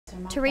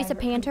Teresa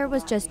Panter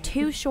was just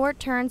 2 short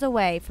turns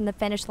away from the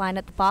finish line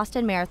at the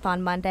Boston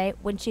Marathon Monday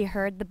when she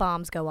heard the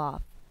bombs go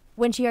off.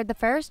 When she heard the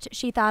first,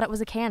 she thought it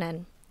was a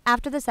cannon.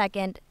 After the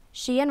second,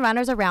 she and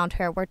runners around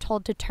her were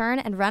told to turn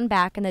and run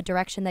back in the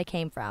direction they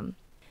came from.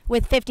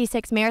 With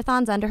 56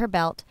 marathons under her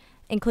belt,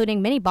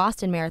 including many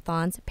Boston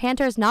marathons,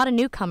 Panter is not a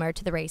newcomer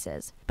to the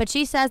races. But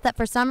she says that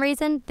for some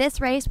reason, this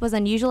race was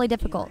unusually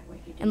difficult.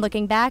 And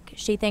looking back,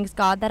 she thanks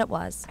God that it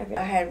was.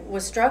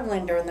 Was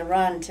struggling during the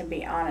run, to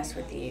be honest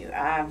with you.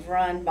 I've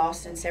run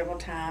Boston several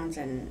times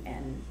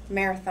and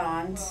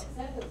marathons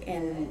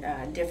in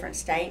different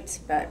states,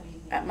 but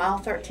at mile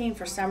 13,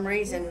 for some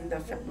reason,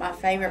 my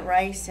favorite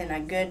race in a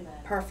good,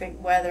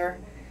 perfect weather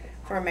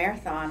for a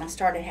marathon, I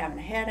started having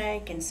a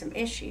headache and some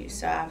issues,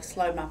 so I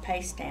slowed my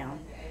pace down.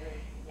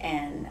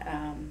 And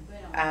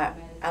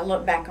I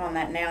look back on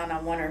that now and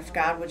I wonder if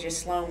God would just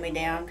slow me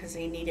down because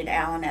he needed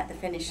Alan at the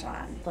finish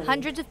line.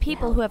 Hundreds of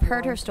people who have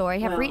heard her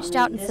story have reached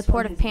out in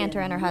support of Panter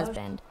and her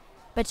husband.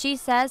 But she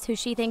says who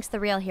she thinks the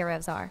real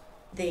heroes are.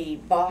 The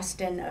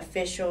Boston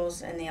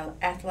officials and the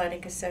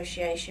Athletic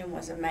Association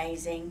was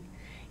amazing.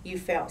 You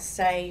felt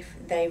safe.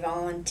 They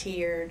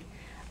volunteered.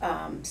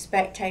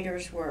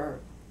 Spectators were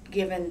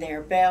given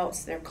their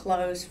belts, their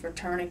clothes for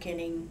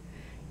tourniqueting,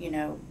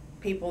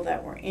 people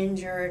that were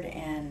injured,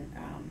 and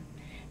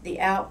the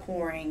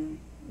outpouring,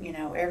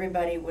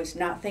 everybody was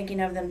not thinking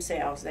of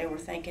themselves. They were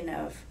thinking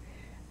of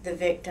the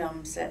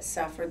victims that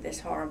suffered this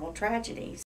horrible tragedy.